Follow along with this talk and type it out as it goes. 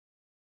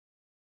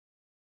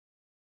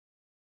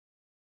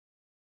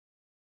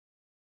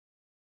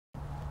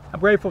I'm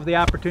grateful for the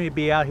opportunity to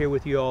be out here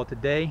with you all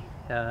today.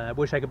 I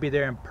wish I could be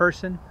there in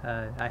person.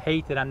 I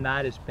hate that I'm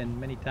not. It's been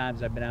many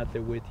times I've been out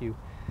there with you.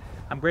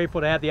 I'm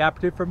grateful to have the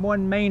opportunity for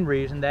one main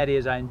reason, that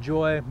is I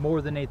enjoy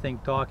more than anything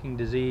talking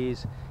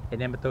disease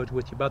and nematodes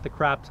with you about the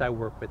crops I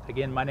work with.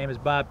 Again, my name is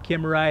Bob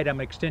Kemerait.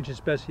 I'm an extension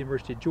specialist at the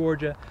University of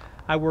Georgia.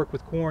 I work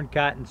with corn,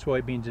 cotton,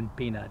 soybeans, and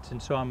peanuts,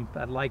 and so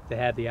I'd like to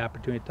have the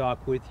opportunity to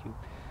talk with you.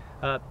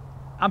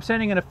 I'm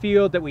standing in a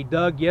field that we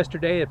dug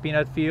yesterday, a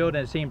peanut field,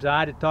 and it seems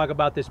odd to talk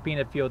about this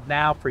peanut field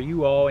now for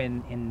you all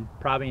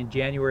probably in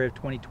January of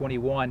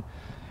 2021.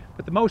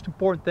 But the most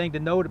important thing to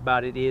note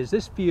about it is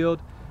this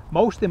field,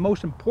 the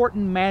most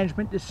important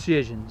management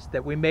decisions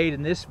that we made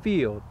in this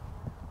field,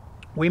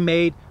 we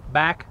made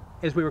back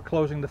as we were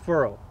closing the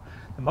furrow.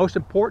 The most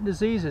important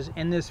diseases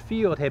in this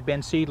field have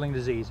been seedling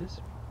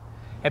diseases,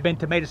 have been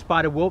tomato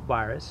spotted wilt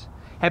virus,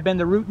 have been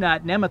the root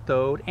knot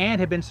nematode, and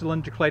have been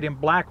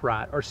cylindrocladium black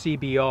rot, or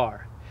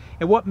CBR.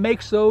 And what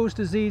makes those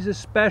diseases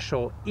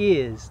special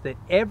is that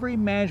every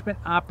management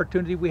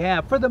opportunity we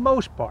have, for the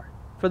most part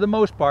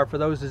for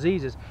those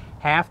diseases,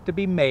 have to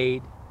be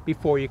made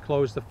before you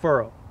close the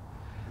furrow.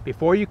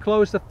 Before you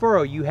close the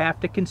furrow, you have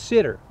to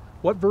consider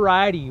what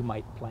variety you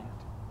might plant.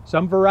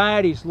 Some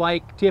varieties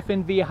like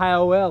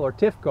TIF-NV-HIOL or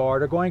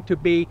TIF-GUARD are going to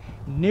be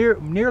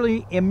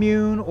nearly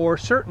immune or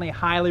certainly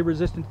highly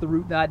resistant to the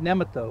root knot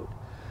nematode.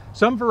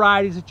 Some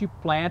varieties that you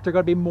plant are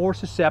going to be more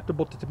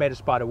susceptible to tomato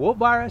spotted wilt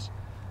virus.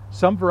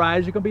 Some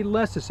varieties are going to be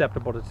less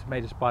susceptible to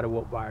tomato spotted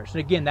wilt virus.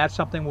 And again, that's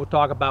something we'll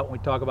talk about when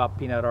we talk about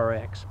Peanut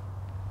RX.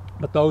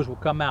 But those will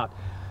come out.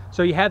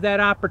 So you have that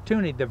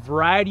opportunity. The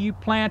variety you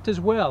plant as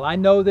well. I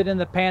know that in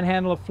the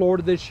panhandle of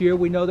Florida this year,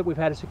 we know that we've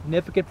had a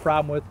significant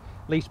problem with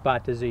leaf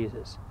spot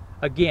diseases.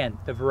 Again,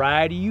 the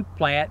variety you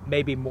plant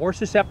may be more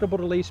susceptible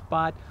to leaf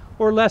spot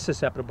or less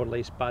susceptible to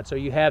leaf spot. So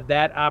you have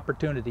that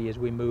opportunity as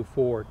we move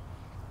forward.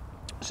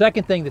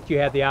 Second thing that you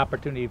have the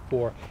opportunity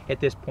for at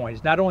this point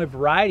is not only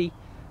variety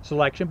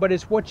selection, but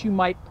it's what you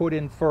might put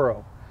in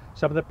furrow.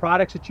 Some of the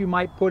products that you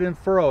might put in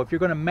furrow. If you're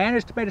going to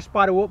manage tomato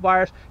spotted wilt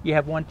virus, you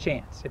have one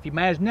chance. If you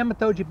manage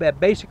nematodes, you have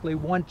basically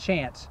one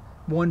chance,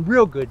 one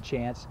real good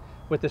chance.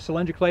 With the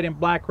cylindrocladium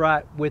black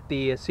rot, with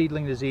the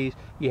seedling disease,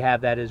 you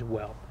have that as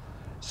well.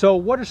 So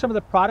what are some of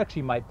the products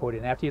you might put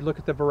in after you look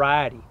at the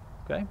variety?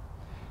 Okay,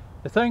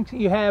 the thing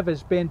you have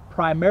has been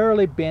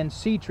primarily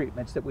seed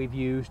treatments that we've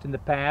used in the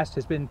past,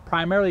 has been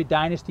primarily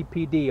Dynasty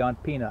PD on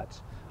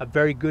peanuts, a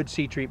very good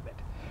seed treatment.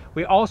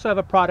 We also have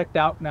a product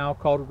out now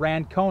called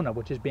Rancona,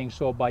 which is being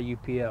sold by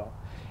UPL.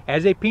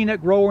 As a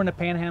peanut grower in the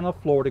panhandle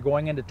of Florida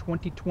going into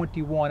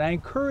 2021, I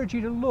encourage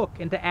you to look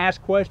and to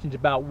ask questions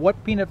about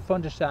what peanut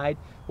fungicide,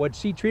 what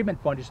seed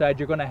treatment fungicide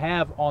you're going to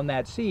have on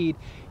that seed,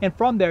 and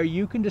from there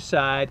you can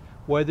decide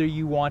whether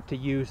you want to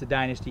use the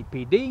Dynasty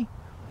PD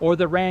or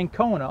the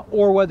Rancona,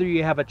 or whether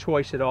you have a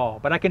choice at all.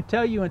 But I can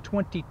tell you in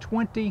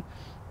 2020,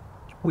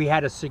 we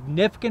had a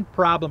significant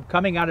problem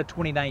coming out of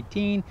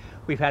 2019.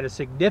 We've had a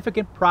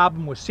significant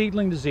problem with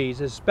seedling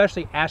diseases,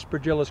 especially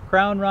Aspergillus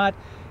crown rot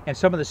and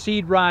some of the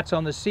seed rots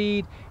on the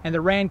seed, and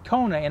the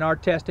Rancona in our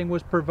testing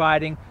was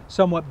providing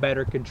somewhat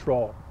better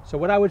control. So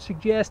what I would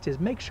suggest is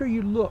make sure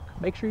you look.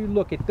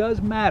 It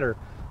does matter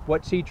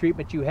what seed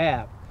treatment you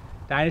have.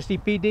 Dynasty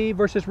PD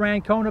versus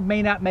Rancona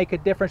may not make a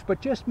difference,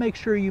 but just make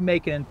sure you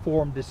make an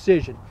informed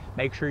decision.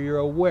 Make sure you're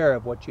aware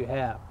of what you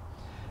have.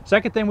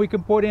 Second thing we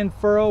can put in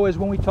furrow is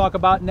when we talk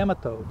about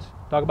nematodes.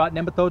 Talk about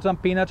nematodes on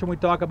peanuts, when we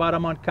talk about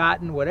them on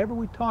cotton, whatever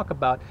we talk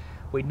about,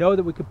 we know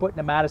that we can put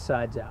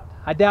nematicides out.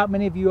 I doubt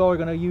many of you all are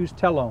going to use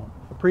Telone,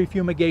 a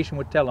pre-fumigation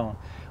with Telone.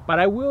 But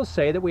I will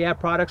say that we have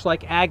products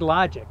like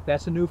AgLogic.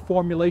 That's a new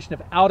formulation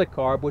of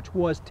Aldicarb, which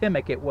was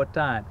Timic at one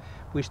time.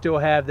 We still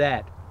have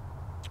that.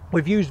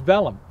 We've used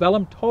Vellum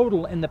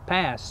Total in the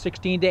past,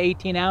 16 to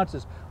 18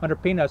 ounces under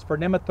peanuts for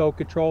nematode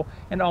control,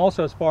 and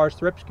also as far as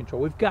thrips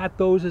control. We've got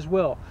those as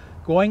well.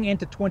 Going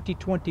into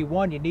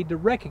 2021, you need to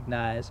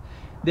recognize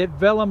that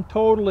Vellum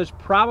Total is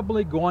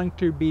probably going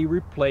to be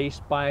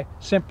replaced by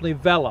simply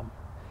Vellum.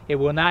 It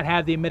will not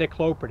have the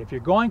imidacloprid. If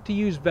you're going to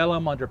use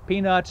Vellum under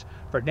peanuts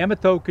for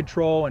nematode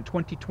control in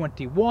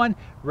 2021,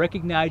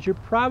 recognize you're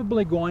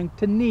probably going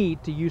to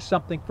need to use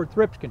something for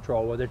thrips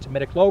control, whether it's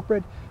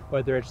imidacloprid,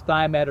 whether it's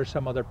Thimet or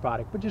some other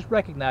product. But just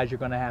recognize you're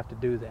going to have to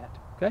do that.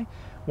 Okay?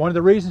 One of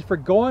the reasons for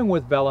going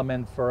with Vellum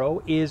in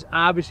furrow is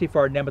obviously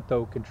for our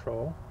nematode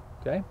control.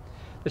 Okay?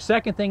 The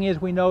second thing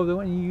is we know that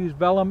when you use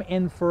Vellum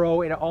in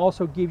furrow, it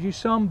also gives you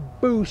some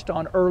boost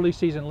on early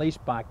season leaf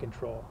spot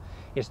control.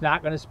 It's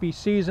not going to be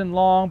season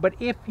long, but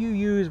if you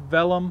use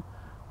Vellum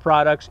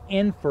products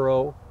in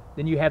furrow,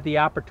 then you have the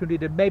opportunity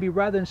to maybe,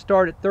 rather than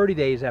start at 30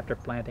 days after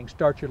planting,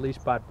 start your leaf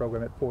spot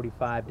program at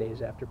 45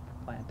 days after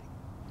planting.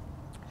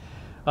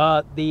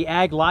 The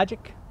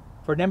AgLogic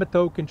for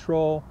nematode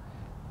control.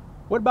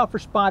 What about for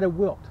spotted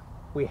wilt?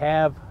 We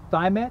have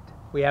Thimet,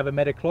 we have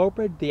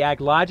imidacloprid, the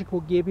AgLogic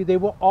will give you, they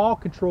will all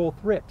control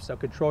thrips. They'll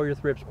control your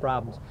thrips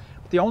problems.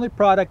 But the only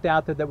product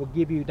out there that will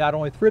give you not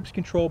only thrips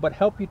control, but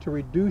help you to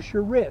reduce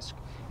your risk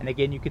And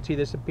again, you can see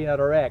this in Peanut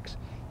RX.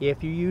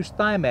 If you use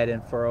Thimet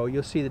in furrow,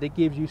 you'll see that it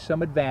gives you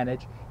some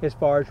advantage as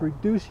far as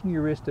reducing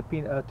your risk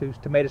to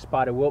tomato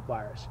spotted wilt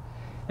virus.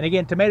 And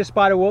again, tomato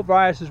spotted wilt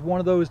virus is one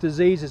of those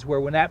diseases where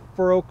when that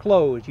furrow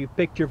closed, you've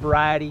picked your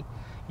variety,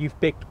 you've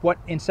picked what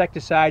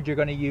insecticide you're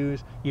going to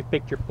use, you've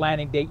picked your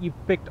planting date,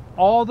 you've picked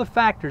all the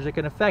factors that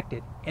can affect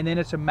it. And then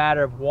it's a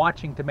matter of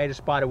watching tomato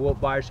spotted wilt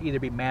virus either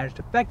be managed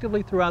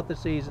effectively throughout the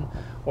season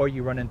or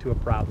you run into a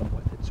problem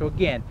with it. So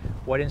again,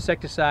 what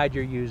insecticide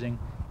you're using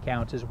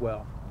counts as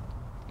well.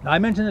 Now I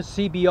mentioned that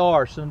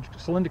CBR,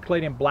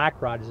 cylindrocladium black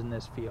rot, is in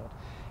this field.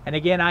 And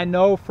again, I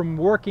know from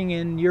working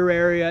in your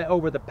area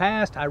over the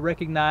past, I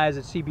recognize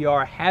that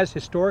CBR has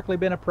historically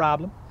been a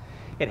problem.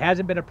 It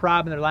hasn't been a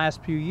problem in the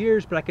last few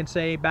years, but I can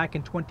say back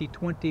in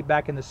 2020,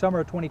 back in the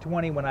summer of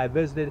 2020 when I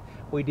visited,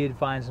 we did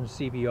find some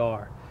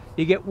CBR.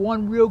 You get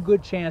one real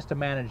good chance to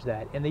manage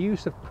that, and the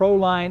use of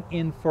Proline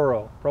in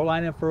furrow.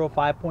 Proline in furrow,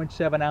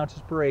 5.7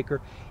 ounces per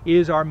acre,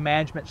 is our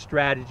management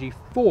strategy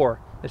for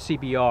the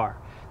CBR.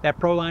 That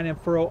Proline in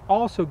furrow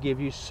also gives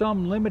you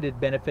some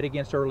limited benefit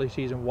against early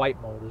season white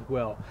mold as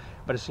well.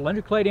 But a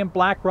cylindrocladium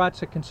black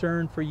rot's a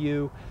concern for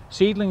you.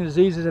 Seedling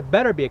diseases had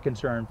better be a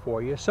concern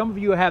for you. Some of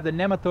you have the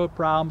nematode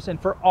problems, and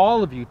for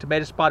all of you,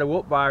 tomato spotted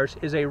wilt virus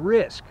is a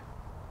risk.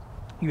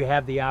 You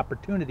have the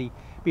opportunity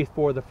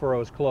before the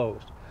furrow is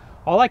closed.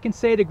 All I can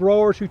say to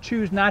growers who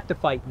choose not to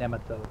fight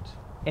nematodes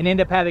and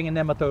end up having a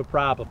nematode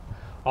problem,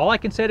 all I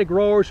can say to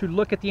growers who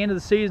look at the end of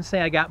the season and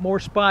say, I got more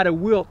spotted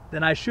wilt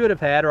than I should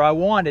have had or I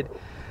wanted,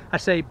 I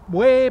say,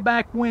 way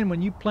back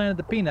when you planted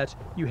the peanuts,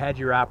 you had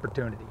your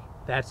opportunity.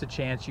 That's the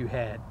chance you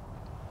had.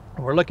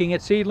 We're looking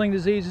at seedling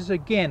diseases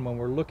again when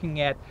we're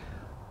looking at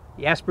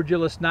the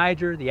Aspergillus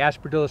niger, the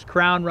Aspergillus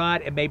crown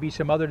rot, and maybe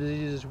some other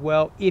diseases as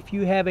well. If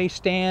you have a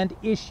stand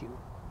issue,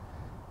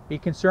 be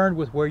concerned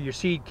with where your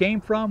seed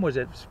came from. Was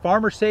it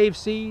farmer saved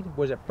seed?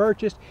 Was it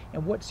purchased?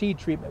 And what seed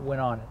treatment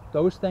went on it?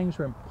 Those things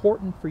are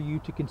important for you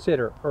to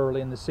consider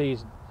early in the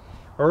season.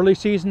 Early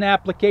season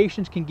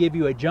applications can give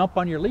you a jump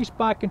on your leaf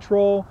spot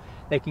control.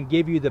 They can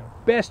give you the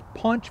best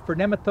punch for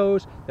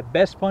nematodes, the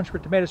best punch for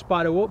tomato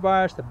spotted wilt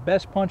virus, the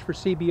best punch for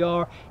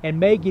CBR, and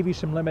may give you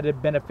some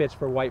limited benefits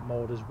for white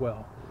mold as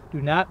well.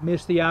 Do not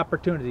miss the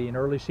opportunity in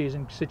early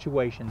season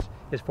situations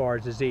as far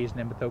as disease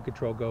and nematode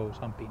control goes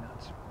on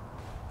peanuts.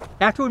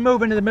 After we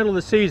move into the middle of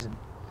the season,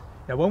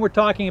 now when we're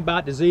talking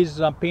about diseases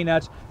on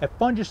peanuts, a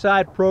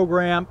fungicide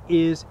program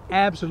is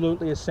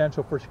absolutely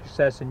essential for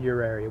success in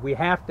your area. We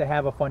have to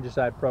have a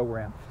fungicide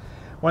program.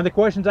 One of the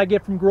questions I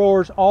get from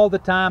growers all the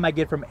time, I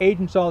get from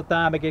agents all the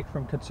time, I get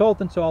from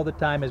consultants all the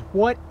time is,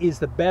 what is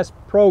the best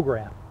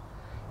program?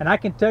 And I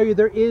can tell you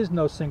there is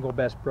no single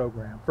best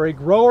program. For a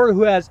grower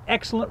who has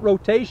excellent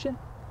rotation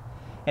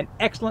and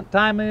excellent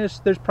timeliness,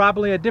 there's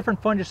probably a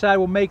different fungicide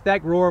will make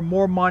that grower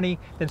more money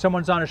than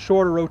someone's on a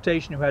shorter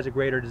rotation who has a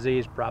greater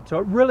disease problem. So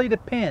it really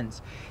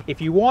depends.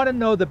 If you want to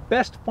know the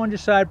best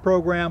fungicide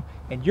program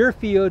in your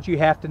fields, you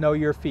have to know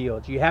your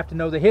fields. You have to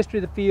know the history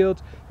of the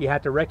fields. You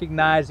have to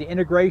recognize the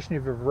integration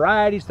of your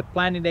varieties, the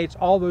planting dates,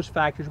 all those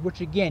factors, which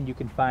again you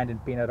can find in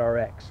Peanut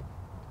RX.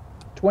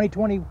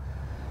 2020,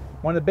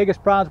 one of the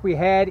biggest problems we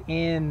had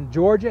in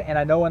Georgia, and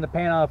I know in the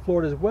Panhandle of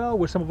Florida as well,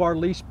 was some of our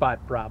leaf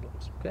spot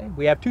problems. Okay,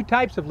 we have two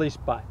types of leaf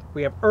spot.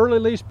 We have early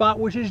leaf spot,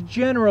 which is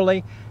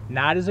generally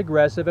not as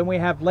aggressive, and we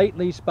have late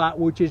leaf spot,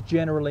 which is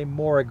generally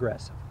more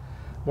aggressive.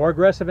 More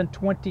aggressive in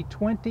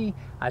 2020.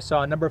 I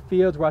saw a number of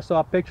fields where I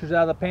saw pictures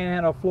out of the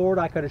Panhandle of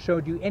Florida. I could have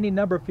showed you any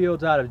number of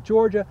fields out of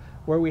Georgia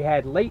where we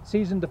had late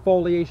season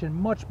defoliation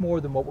much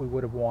more than what we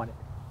would have wanted.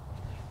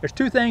 There's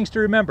three things to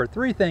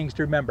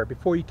remember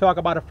before you talk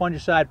about a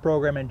fungicide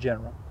program in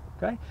general.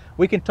 Okay?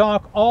 We can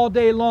talk all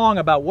day long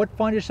about what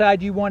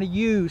fungicide you want to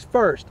use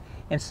first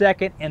and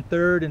second and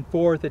third and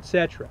fourth,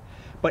 etc.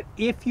 But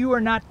if you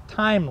are not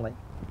timely,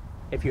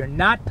 if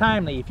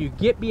you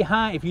get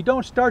behind, if you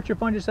don't start your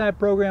fungicide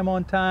program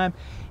on time,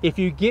 if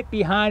you get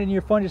behind in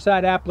your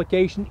fungicide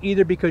application,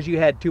 either because you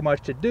had too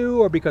much to do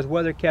or because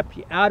weather kept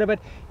you out of it,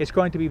 it's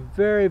going to be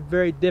very,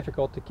 very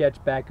difficult to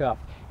catch back up.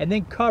 And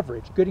then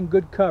coverage, getting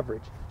good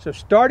coverage. So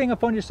starting a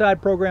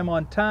fungicide program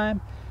on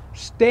time,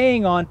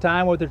 staying on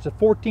time, whether it's a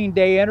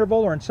 14-day interval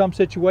or in some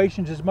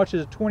situations as much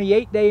as a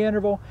 28-day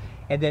interval,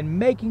 and then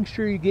making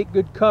sure you get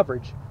good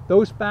coverage.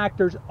 Those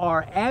factors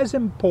are as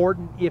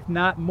important, if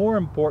not more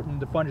important,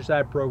 than the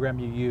fungicide program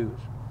you use.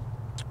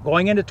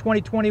 Going into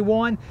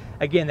 2021,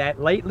 again,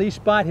 that late leaf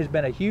spot has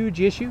been a huge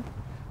issue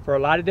for a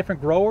lot of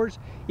different growers.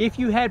 If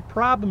you had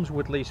problems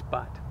with leaf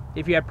spot,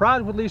 in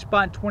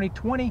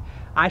 2020,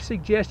 I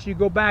suggest you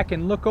go back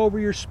and look over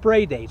your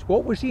spray dates.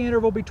 What was the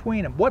interval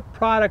between them? What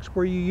products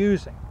were you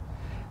using?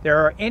 There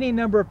are any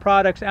number of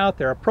products out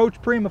there. Approach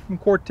Prima from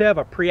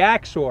Corteva,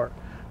 Preaxor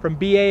from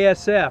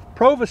BASF,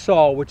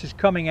 Provosol, which is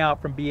coming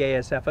out from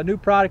BASF, a new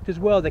product as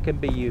well that can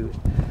be used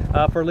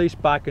for leaf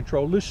spot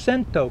control.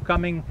 Lucento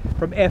coming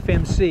from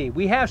FMC.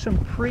 We have some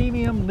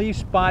premium leaf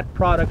spot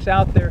products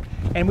out there,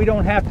 and we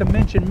don't have to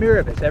mention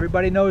Miravis.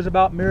 Everybody knows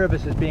about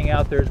Miravis as being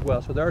out there as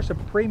well. So there are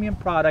some premium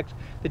products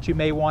that you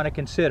may want to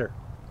consider.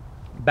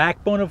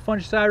 Backbone of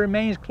fungicide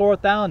remains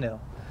chlorothalonil.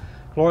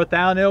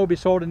 Chlorothalonil will be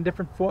sold in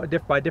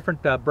by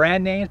different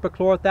brand names, but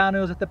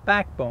chlorothalonil is at the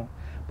backbone.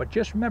 But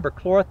just remember,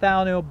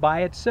 chlorothalonil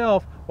by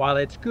itself, while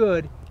it's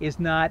good, is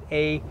not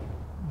the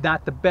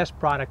best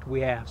product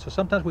we have. So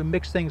sometimes we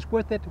mix things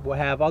with it. We'll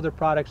have other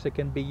products that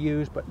can be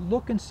used, but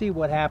look and see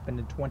what happened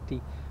in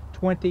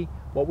 2020.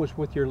 What was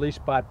with your leaf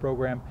spot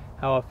program?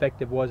 How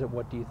effective was it?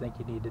 What do you think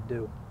you need to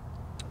do?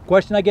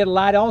 Question I get a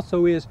lot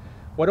also is,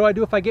 what do I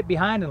do if I get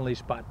behind in a leaf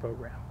spot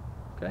program?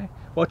 Okay.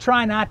 Well,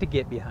 try not to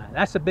get behind.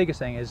 That's the biggest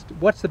thing. Is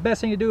what's the best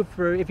thing to do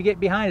if you get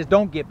behind is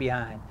don't get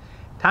behind.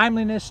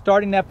 Timeliness,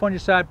 starting that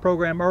fungicide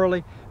program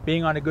early,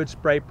 being on a good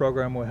spray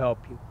program will help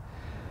you.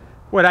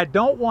 What I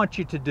don't want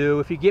you to do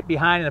if you get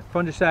behind in a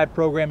fungicide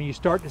program and you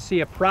start to see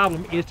a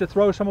problem is to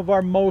throw some of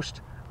our most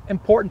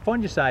important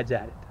fungicides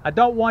at it. I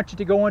don't want you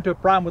to go into a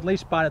problem with leaf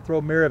spot and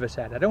throw Miravis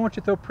at it. I don't want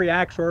you to throw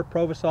Preaxor or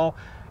Provosol.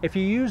 If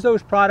you use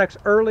those products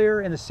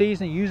earlier in the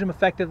season and use them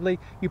effectively,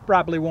 you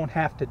probably won't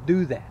have to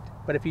do that.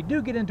 But if you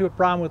do get into a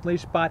problem with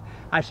leaf spot,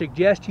 I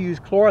suggest you use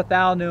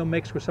chlorothalonil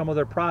mixed with some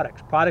other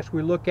products. Products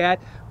we look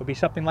at would be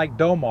something like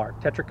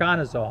Domark,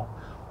 tetraconazole,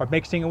 or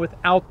mixing it with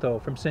Alto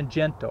from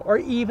Syngenta, or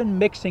even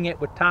mixing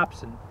it with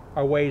Topsin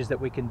are ways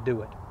that we can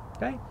do it.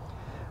 Okay?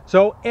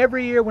 So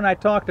every year when I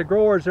talk to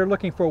growers, they're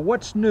looking for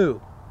what's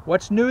new.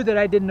 What's new that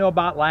I didn't know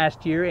about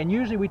last year? And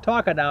usually we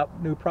talk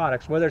about new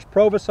products, whether it's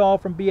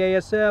Provosol from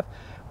BASF,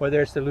 whether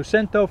it's the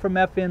Lucento from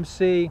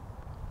FMC.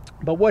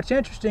 But what's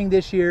interesting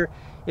this year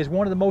is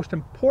one of the most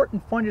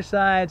important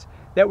fungicides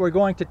that we're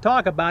going to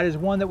talk about is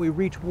one that we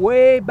reach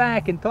way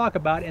back and talk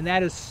about, and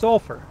that is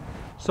sulfur.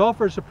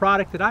 Sulfur is a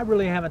product that I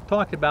really haven't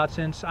talked about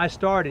since I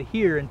started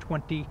here in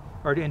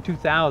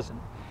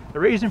 2000. The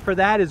reason for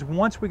that is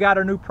once we got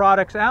our new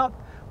products out,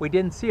 we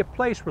didn't see a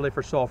place really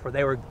for sulfur.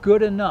 They were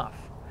good enough.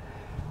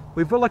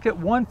 We've looked at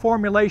one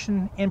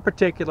formulation in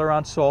particular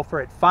on sulfur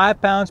at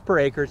 5 pounds per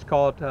acre. It's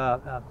called,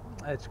 what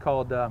is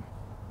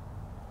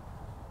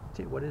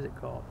it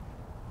called?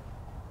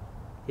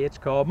 It's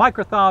called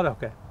microthiol.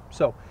 Okay,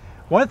 so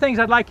one of the things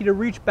I'd like you to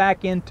reach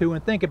back into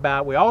and think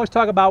about, we always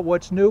talk about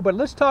what's new, but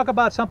let's talk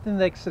about something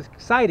that's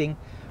exciting,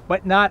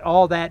 but not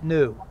all that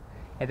new.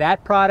 And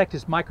that product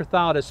is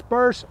microthiol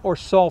disperse or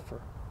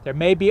sulfur. There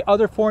may be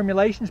other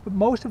formulations, but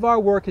most of our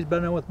work has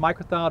been done with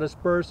microthiol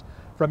disperse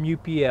from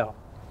UPL.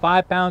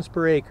 5 pounds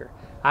per acre.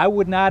 I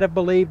would not have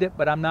believed it,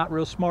 but I'm not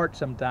real smart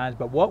sometimes.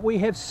 But what we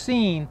have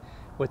seen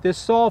with this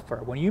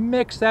sulfur, when you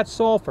mix that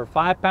sulfur,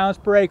 5 pounds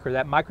per acre,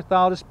 that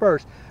microthiol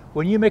disperse,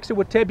 when you mix it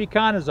with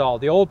tebuconazole,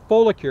 the old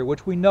Folicure,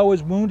 which we know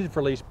is wounded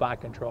for leaf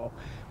spot control,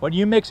 when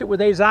you mix it with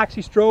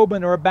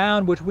azoxystrobin or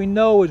Abound, which we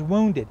know is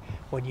wounded,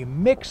 when you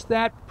mix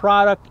that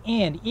product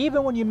in,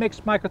 even when you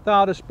mix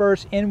microthiol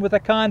disperse in with a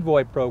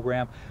convoy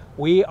program,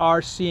 we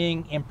are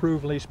seeing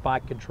improved leaf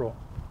spot control.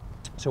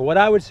 So what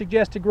I would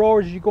suggest to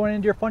growers as you're going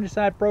into your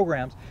fungicide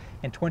programs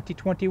in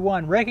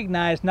 2021,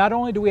 recognize not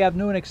only do we have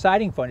new and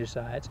exciting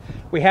fungicides,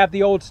 we have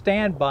the old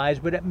standbys,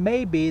 but it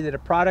may be that a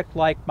product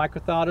like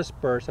microthiol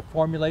disperse, a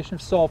formulation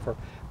of sulfur,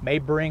 may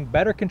bring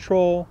better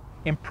control,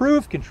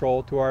 improved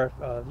control to our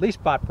leaf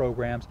spot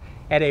programs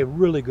at a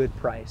really good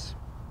price.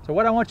 So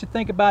what I want you to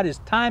think about is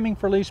timing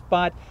for leaf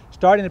spot,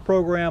 starting the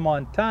program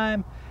on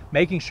time,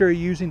 making sure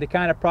you're using the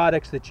kind of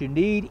products that you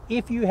need.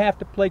 If you have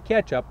to play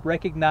catch up,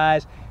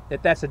 recognize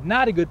that that's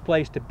not a good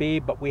place to be,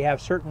 but we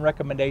have certain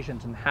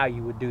recommendations on how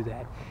you would do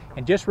that.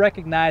 And just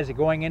recognize that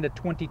going into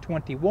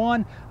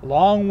 2021,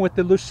 along with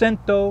the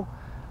Lucento,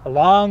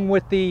 along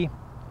with the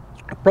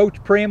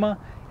Approach Prima,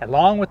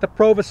 along with the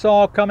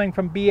Provosol coming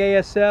from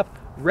BASF,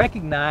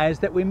 recognize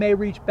that we may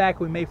reach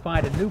back, we may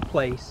find a new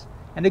place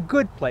and a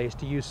good place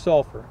to use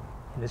sulfur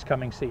in this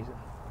coming season.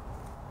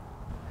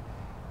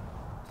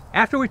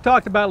 After we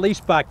talked about leaf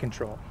spot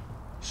control,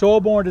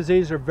 soil-borne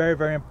diseases are very,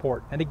 very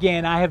important. And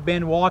again, I have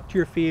been walked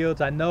your fields.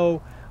 I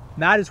know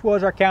not as well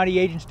as our county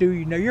agents do,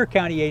 you know your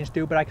county agents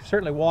do, but I can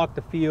certainly walk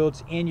the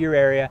fields in your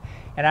area,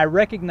 and I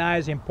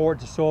recognize the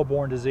importance of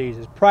soil-borne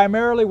diseases,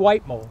 primarily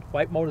white mold.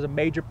 White mold is a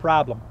major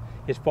problem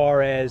as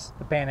far as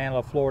the panhandle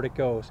of Florida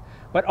goes,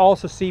 but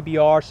also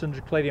CBR,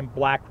 Cyndercladium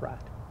black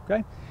rot.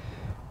 Okay?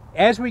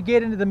 As we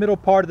get into the middle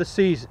part of the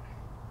season,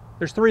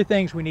 there's three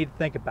things we need to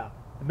think about.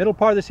 The middle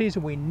part of the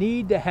season, we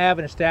need to have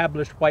an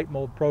established white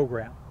mold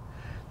program.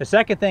 The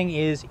second thing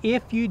is,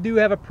 if you do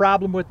have a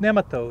problem with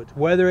nematodes,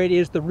 whether it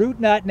is the root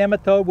knot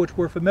nematode, which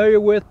we're familiar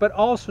with, but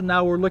also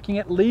now we're looking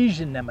at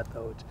lesion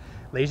nematodes.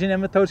 Lesion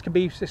nematodes can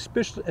be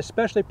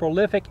especially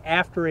prolific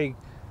after a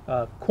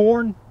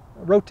corn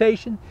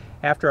rotation,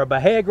 after a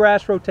Bahia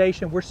grass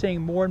rotation. We're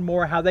seeing more and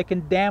more how they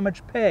can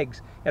damage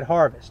pegs at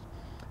harvest.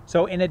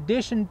 So in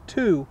addition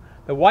to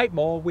the white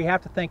mold, we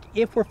have to think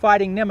if we're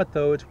fighting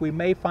nematodes, we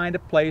may find a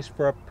place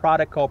for a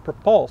product called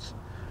Propulse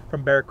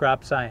from Bear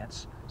Crop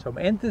Science. So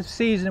in the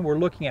season, we're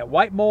looking at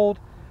white mold,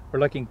 we're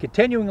looking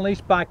continuing leaf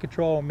spot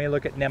control, and we may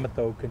look at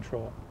nematode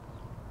control.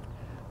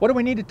 What do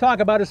we need to talk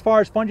about as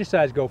far as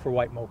fungicides go for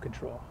white mold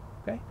control?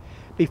 Okay.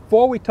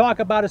 Before we talk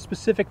about a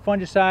specific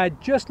fungicide,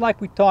 just like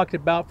we talked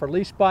about for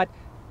leaf spot,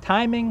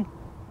 timing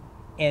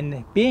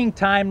and being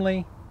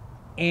timely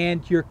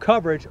and your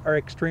coverage are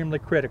extremely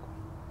critical.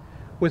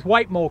 With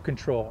white mold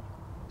control,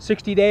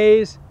 60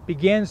 days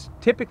begins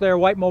typically our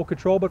white mold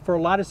control, but for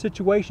a lot of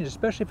situations,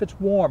 especially if it's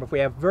warm, if we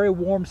have a very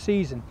warm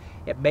season,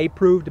 it may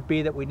prove to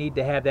be that we need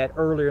to have that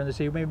earlier in the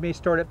season. We may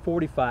start at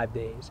 45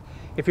 days.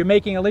 If you're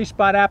making a leaf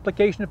spot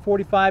application at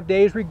 45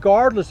 days,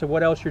 regardless of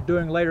what else you're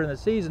doing later in the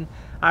season,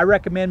 I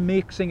recommend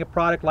mixing a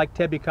product like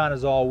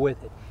tebuconazole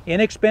with it.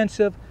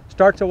 Inexpensive,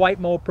 starts a white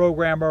mold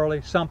program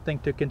early, something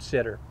to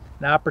consider,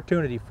 an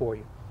opportunity for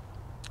you.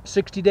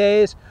 60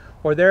 days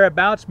or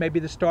thereabouts may be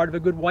the start of a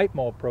good white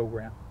mold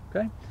program.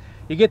 Okay?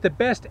 You get the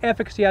best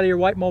efficacy out of your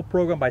white mold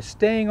program by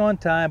staying on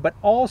time, but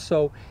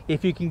also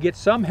if you can get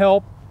some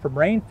help from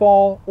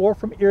rainfall or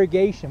from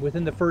irrigation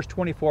within the first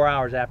 24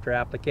 hours after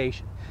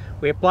application.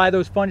 We apply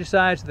those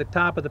fungicides to the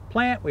top of the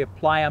plant, we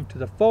apply them to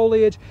the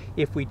foliage.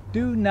 If we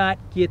do not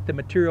get the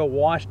material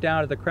washed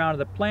down to the crown of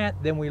the plant,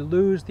 then we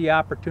lose the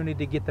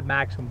opportunity to get the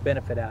maximum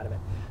benefit out of it.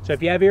 So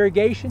if you have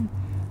irrigation,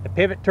 the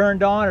pivot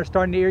turned on or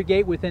starting to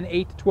irrigate within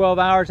 8 to 12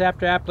 hours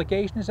after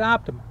application is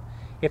optimal.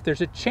 If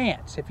there's a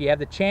chance, if you have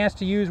the chance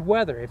to use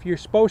weather, if you're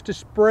supposed to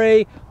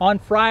spray on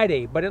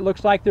Friday, but it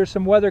looks like there's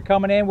some weather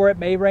coming in where it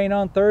may rain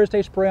on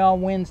Thursday, spray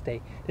on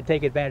Wednesday to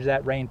take advantage of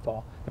that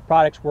rainfall. The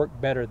products work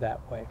better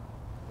that way.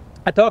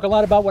 I talk a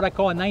lot about what I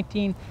call a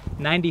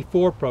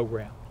 1994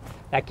 program.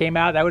 That came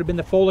out, that would have been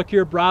the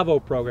Folicure Bravo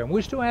program.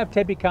 We still have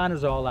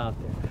tebuconazole out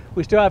there.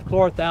 We still have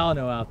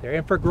chlorothalonil out there.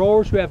 And for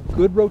growers who have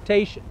good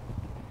rotation,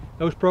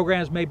 those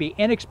programs may be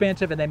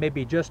inexpensive and they may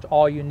be just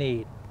all you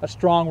need, a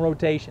strong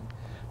rotation.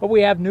 But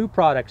we have new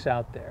products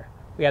out there.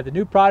 We have the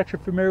new products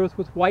you're familiar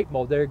with white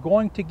mold. They're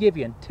going to give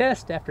you, in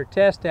test after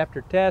test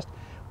after test,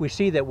 we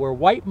see that where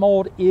white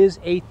mold is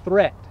a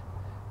threat,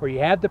 where you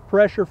have the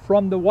pressure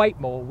from the white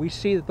mold, we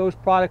see that those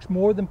products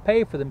more than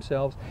pay for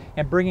themselves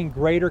and bring in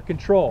greater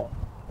control.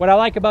 What I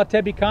like about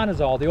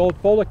tebuconazole, the old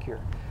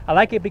Folicure, I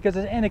like it because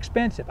it's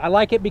inexpensive. I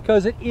like it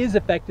because it is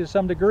effective to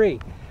some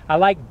degree. I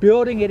like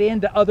building it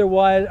into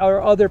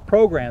other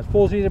programs,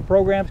 full season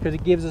programs, because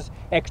it gives us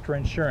extra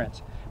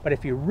insurance. But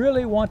if you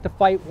really want to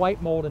fight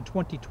white mold in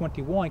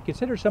 2021,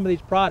 consider some of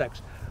these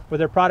products,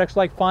 whether they're products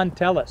like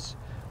Fontellus,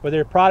 whether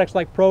they're products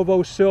like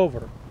Provo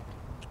Silver,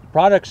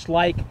 products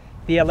like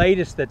the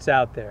Elatus that's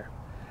out there,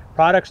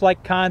 products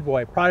like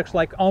Convoy, products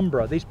like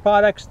Umbra, these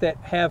products that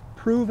have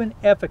proven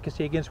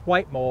efficacy against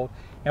white mold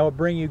and will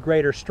bring you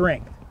greater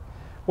strength.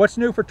 What's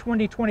new for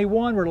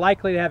 2021? We're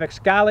likely to have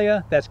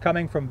Excalia that's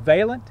coming from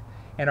Valent.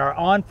 In our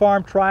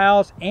on-farm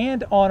trials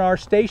and on our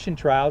station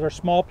trials, our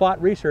small plot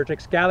research,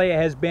 Excalia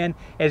has been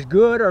as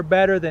good or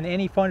better than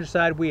any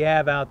fungicide we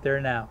have out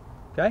there now.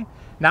 Okay?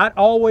 Not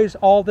always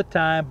all the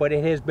time, but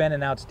it has been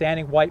an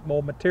outstanding white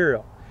mold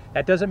material.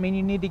 That doesn't mean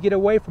you need to get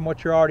away from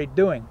what you're already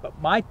doing.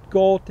 But my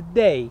goal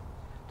today,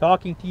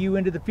 talking to you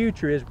into the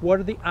future, is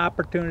what are the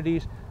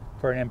opportunities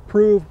for an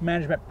improved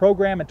management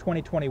program in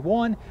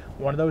 2021?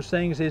 One of those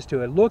things is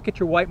to look at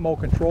your white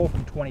mold control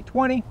from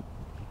 2020.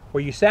 Were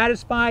you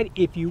satisfied?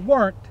 If you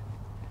weren't,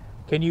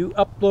 can you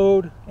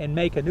upload and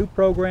make a new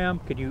program?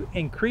 Could you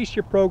increase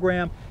your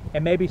program?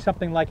 And maybe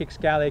something like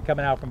Excalia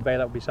coming out from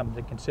Valent would be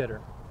something to consider.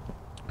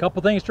 A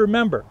couple things to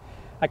remember.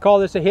 I call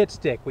this a hit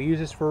stick. We use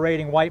this for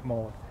rating white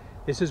mold.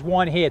 This is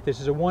one hit. This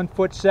is a 1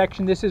 foot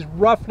section. This is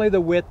roughly the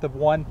width of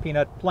one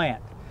peanut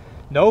plant.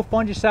 No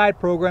fungicide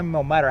program,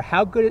 no matter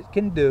how good it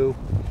can do,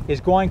 is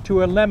going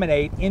to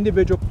eliminate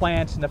individual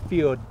plants in the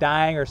field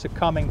dying or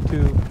succumbing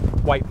to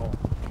white mold.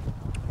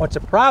 What's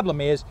the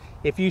problem is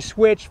if you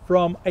switch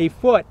from a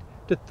foot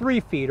to 3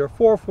 feet or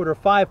 4 foot or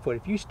 5 foot,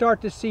 if you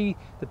start to see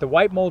that the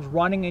white mold's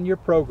running in your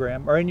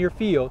program or in your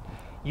field,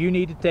 you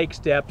need to take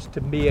steps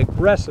to be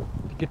aggressive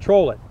to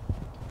control it.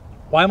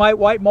 Why might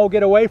white mold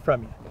get away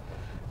from you?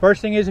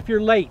 First thing is if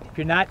you're late, if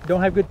you're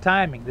don't have good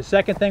timing. The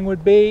second thing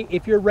would be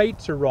if your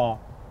rates are wrong.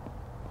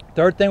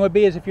 Third thing would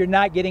be is if you're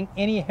not getting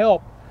any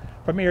help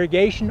from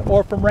irrigation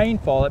or from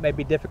rainfall, it may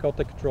be difficult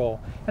to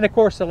control. And of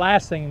course, the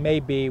last thing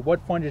may be,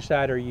 what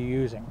fungicide are you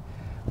using?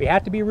 We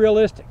have to be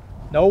realistic.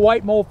 No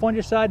white mold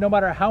fungicide, no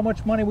matter how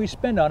much money we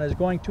spend on it, is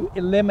going to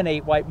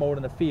eliminate white mold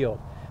in the field.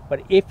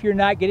 But if you're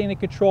not getting the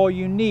control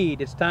you need,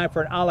 it's time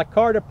for an a la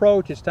carte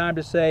approach. It's time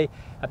to say,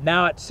 I'm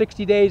now at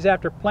 60 days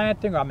after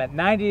planting, or I'm at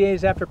 90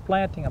 days after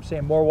planting. I'm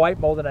seeing more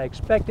white mold than I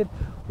expected.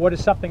 What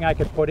is something I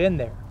could put in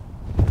there?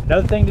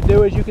 Another thing to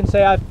do is you can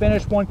say, I've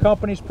finished one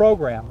company's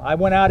program. I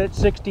went out at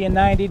 60 and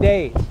 90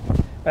 days,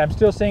 but I'm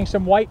still seeing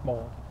some white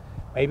mold.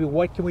 Maybe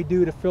what can we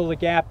do to fill the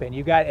gap in?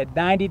 You got at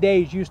 90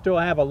 days, you still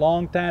have a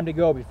long time to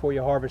go before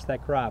you harvest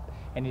that crop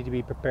and need to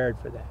be prepared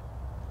for that.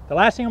 The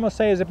last thing I'm going to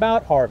say is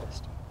about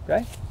harvest.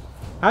 Okay?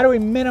 How do we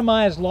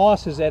minimize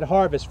losses at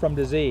harvest from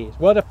disease?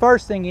 Well, the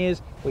first thing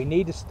is we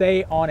need to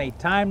stay on a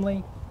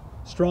timely,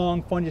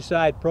 strong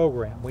fungicide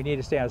program. We need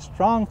to stay on a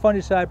strong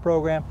fungicide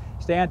program,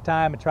 stay on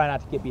time, and try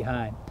not to get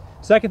behind.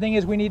 Second thing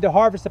is we need to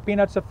harvest the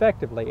peanuts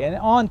effectively and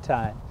on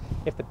time.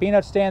 If the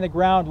peanuts stay on the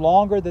ground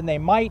longer than they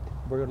might,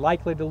 we're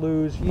likely to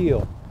lose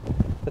yield.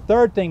 The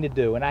third thing to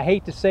do, and I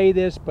hate to say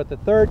this, but the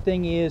third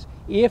thing is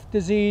if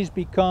disease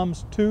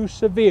becomes too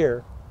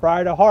severe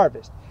prior to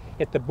harvest,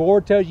 If the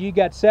board tells you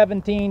got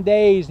 17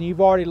 days and you've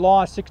already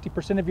lost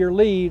 60% of your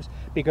leaves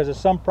because of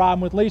some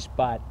problem with leaf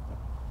spot,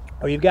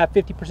 or you've got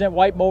 50%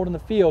 white mold in the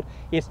field,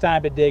 it's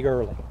time to dig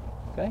early.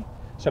 Okay?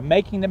 So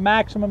making the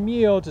maximum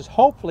yields is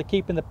hopefully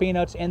keeping the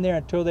peanuts in there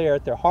until they are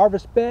at their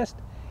harvest best.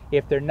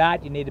 If they're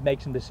not, you need to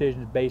make some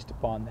decisions based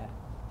upon that.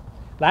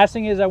 Last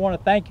thing is, I want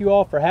to thank you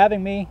all for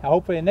having me.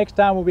 Hopefully the next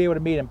time we'll be able to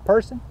meet in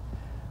person.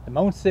 The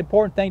most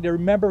important thing to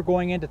remember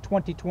going into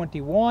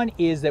 2021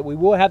 is that we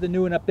will have the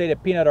new and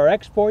updated Peanut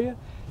RX for you.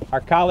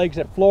 Our colleagues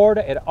at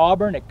Florida, at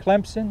Auburn, at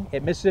Clemson,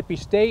 at Mississippi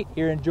State,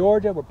 here in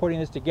Georgia, we're putting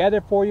this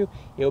together for you.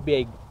 It will be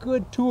a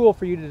good tool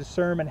for you to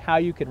determine how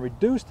you can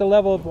reduce the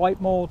level of white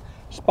mold,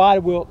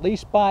 spotted wilt, leaf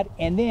spot,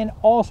 and then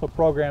also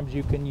programs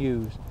you can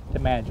use to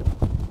manage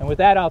them. And with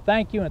that, I'll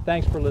thank you, and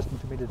thanks for listening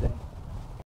to me today.